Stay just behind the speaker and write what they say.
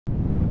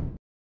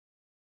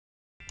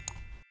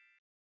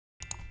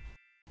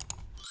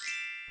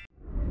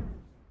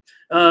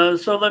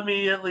So let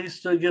me at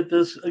least get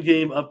this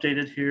game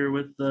updated here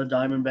with the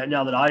Diamondback.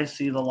 Now that I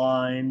see the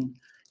line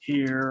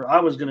here, I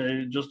was going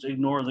to just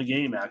ignore the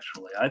game,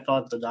 actually. I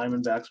thought the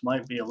Diamondbacks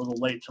might be a little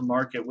late to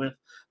market with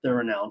their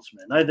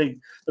announcement. I think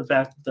the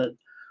fact that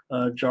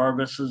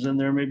Jarvis is in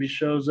there maybe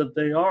shows that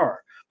they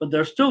are. But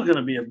they're still going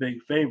to be a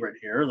big favorite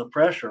here. The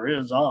pressure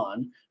is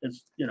on.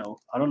 It's,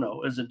 I don't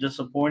know. Is it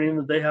disappointing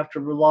that they have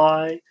to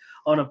rely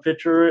on a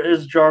pitcher?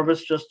 Is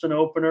Jarvis just an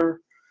opener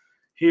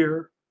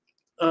here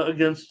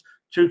against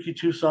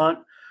Toussaint,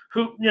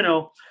 who,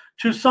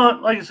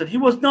 Toussaint, like I said, he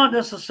was not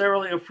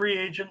necessarily a free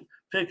agent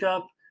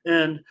pickup.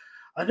 And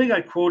I think I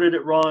quoted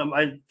it wrong.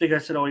 I think I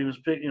said, he was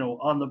picked,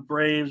 on the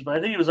Braves, but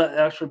I think it was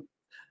actually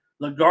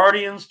the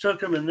Guardians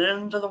took him and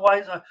then to the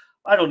White Sox.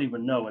 I don't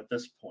even know at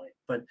this point,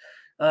 but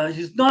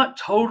he's not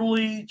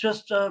totally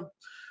just a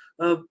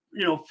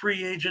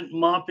free agent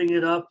mopping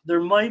it up.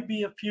 There might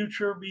be a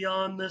future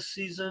beyond this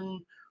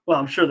season. Well,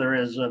 I'm sure there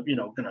is, going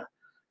to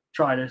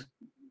try to,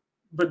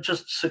 but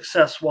just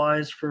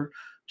success-wise for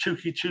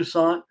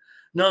Toussaint.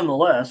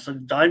 Nonetheless, the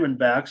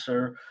Diamondbacks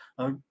are,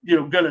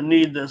 going to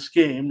need this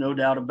game, no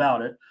doubt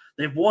about it.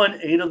 They've won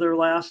 8 of their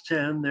last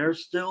 10. They're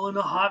still in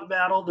a hot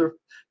battle. They're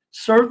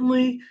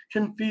certainly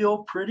can feel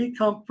pretty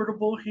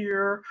comfortable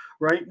here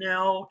right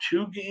now.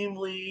 2-game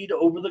lead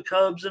over the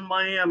Cubs in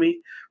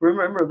Miami.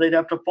 Remember, they'd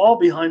have to fall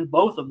behind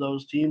both of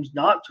those teams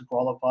not to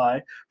qualify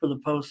for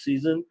the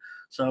postseason.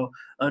 So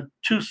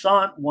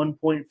Toussaint,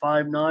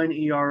 1.59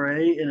 ERA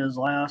in his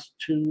last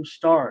 2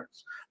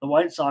 starts. The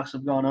White Sox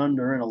have gone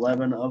under in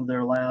 11 of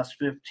their last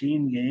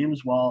 15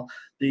 games, while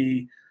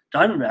the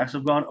Diamondbacks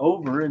have gone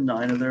over in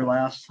 9 of their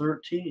last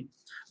 13.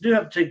 I do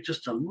have to take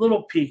just a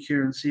little peek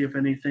here and see if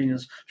anything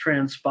has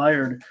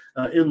transpired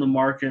in the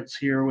markets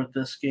here with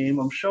this game.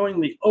 I'm showing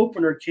the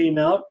opener came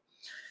out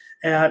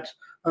at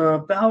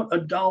about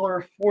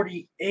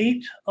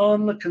 $1.48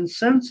 on the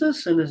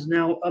consensus and is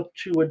now up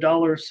to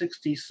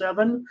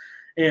 $1.67,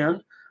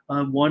 and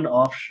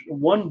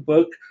one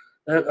book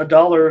at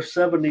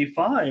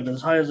 $1.75,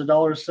 as high as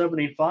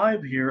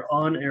 $1.75 here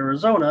on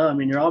Arizona. I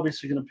mean, you're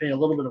obviously going to pay a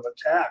little bit of a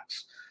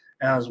tax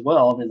as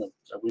well. I mean,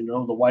 we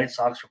know the White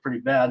Sox are pretty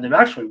bad. They've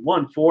actually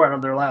won 4 out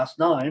of their last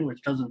 9,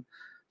 which doesn't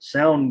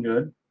sound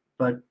good,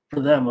 but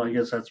for them, I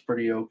guess that's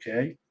pretty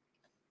okay.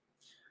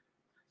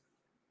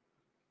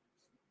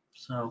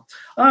 So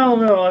I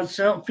don't know. It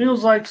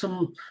feels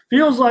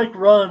like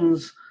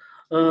runs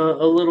a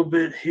little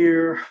bit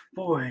here.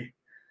 Boy,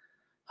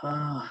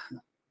 the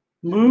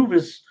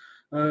moves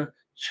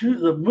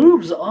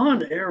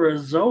on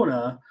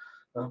Arizona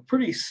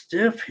pretty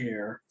stiff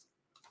here.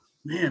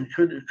 Man,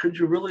 could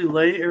you really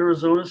lay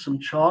Arizona some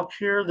chalk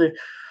here?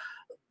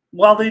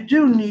 While they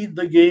do need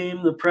the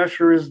game, the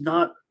pressure is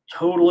not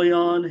totally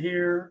on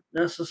here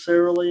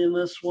necessarily in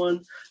this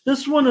one.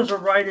 This one is a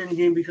write-in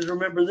game because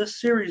remember,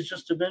 this series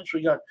just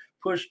eventually got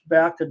pushed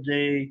back a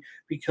day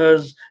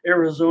because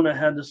Arizona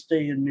had to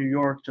stay in New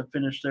York to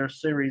finish their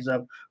series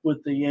up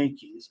with the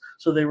Yankees.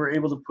 So they were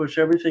able to push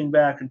everything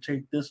back and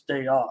take this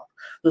day off.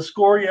 The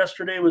score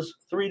yesterday was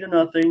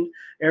 3-0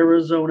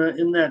 Arizona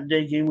in that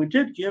day game. We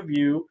did give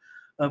you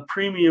a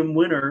premium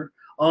winner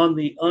on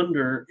the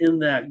under in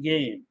that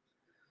game.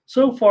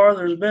 So far,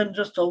 there's been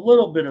just a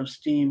little bit of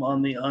steam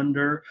on the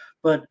under,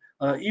 but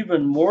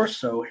even more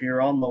so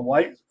here on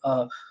the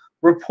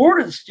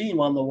reported steam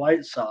on the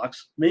White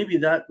Sox. Maybe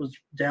that was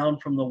down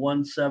from the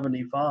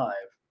 175.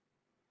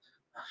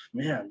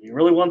 Man, you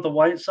really want the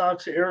White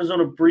Sox?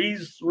 Arizona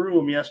breezed through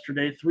them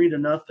yesterday,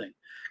 3-0.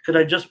 Could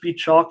I just be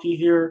chalky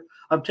here?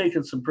 I'm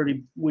taking some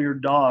pretty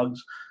weird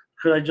dogs.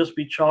 Could I just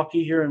be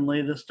chalky here and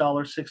lay this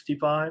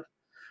 $1.65?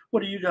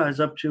 What are you guys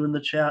up to in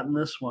the chat in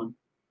this one?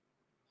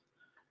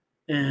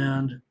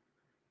 And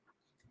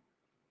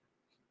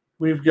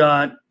we've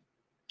got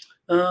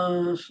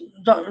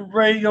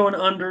Ray going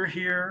under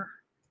here.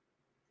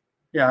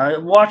 Yeah,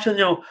 watching,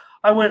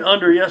 I went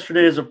under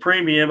yesterday as a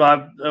premium.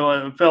 I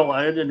felt like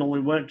I didn't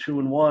only went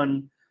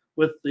 2-1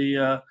 with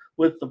the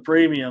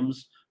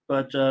premiums,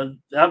 but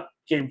that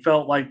game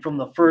felt like from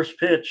the first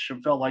pitch,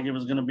 it felt like it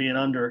was going to be an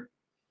under.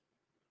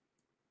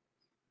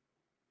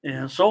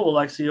 And Solo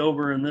likes the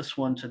over in this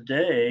one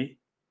today.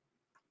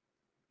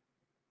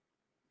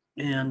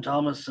 And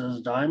Thomas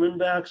says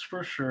Diamondbacks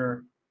for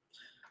sure.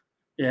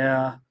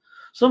 Yeah.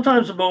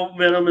 Sometimes the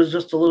momentum is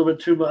just a little bit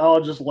too much.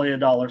 I'll just lay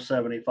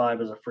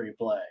 $1.75 as a free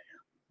play.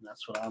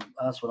 That's what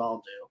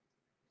I'll do.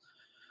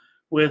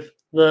 With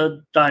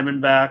the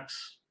Diamondbacks.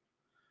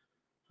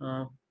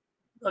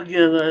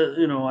 Again,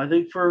 I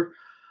think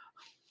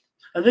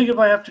if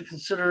I have to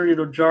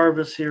consider,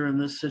 Jarvis here in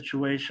this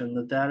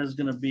situation, that is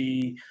going to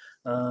be,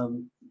 I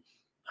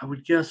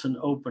would guess, an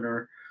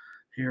opener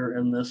here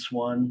in this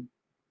one.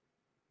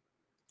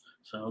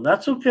 So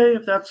that's okay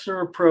if that's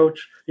their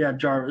approach. Yeah,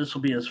 Jarvis, this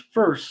will be his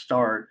first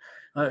start.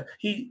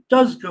 He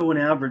does go an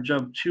average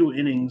of 2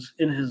 innings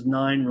in his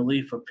 9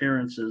 relief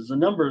appearances. The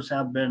numbers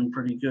have been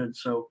pretty good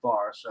so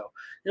far. So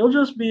he'll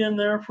just be in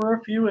there for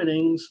a few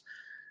innings,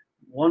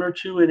 1 or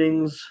 2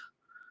 innings,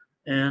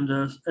 and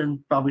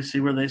probably see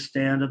where they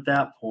stand at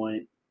that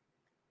point.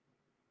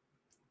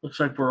 Looks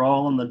like we're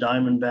all on the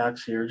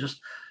Diamondbacks here. Just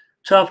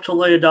tough to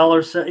lay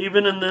 $1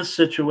 even in this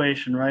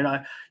situation,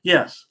 right?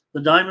 Yes,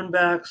 the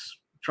Diamondbacks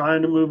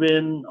trying to move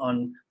in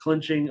on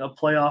clinching a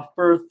playoff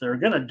berth. They're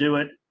going to do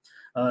it,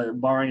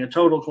 barring a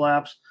total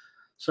collapse.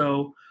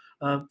 So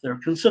they're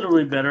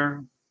considerably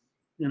better,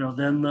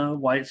 than the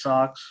White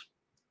Sox,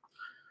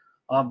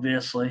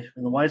 obviously.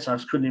 And the White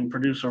Sox couldn't even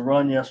produce a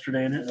run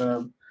yesterday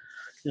in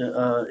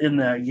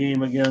that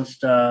game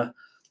against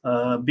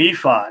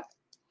BFOT.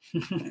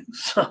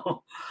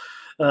 So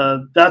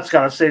that's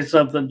got to say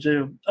something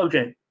too.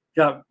 Okay,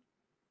 got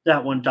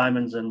that one,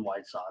 Diamonds and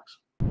White Sox.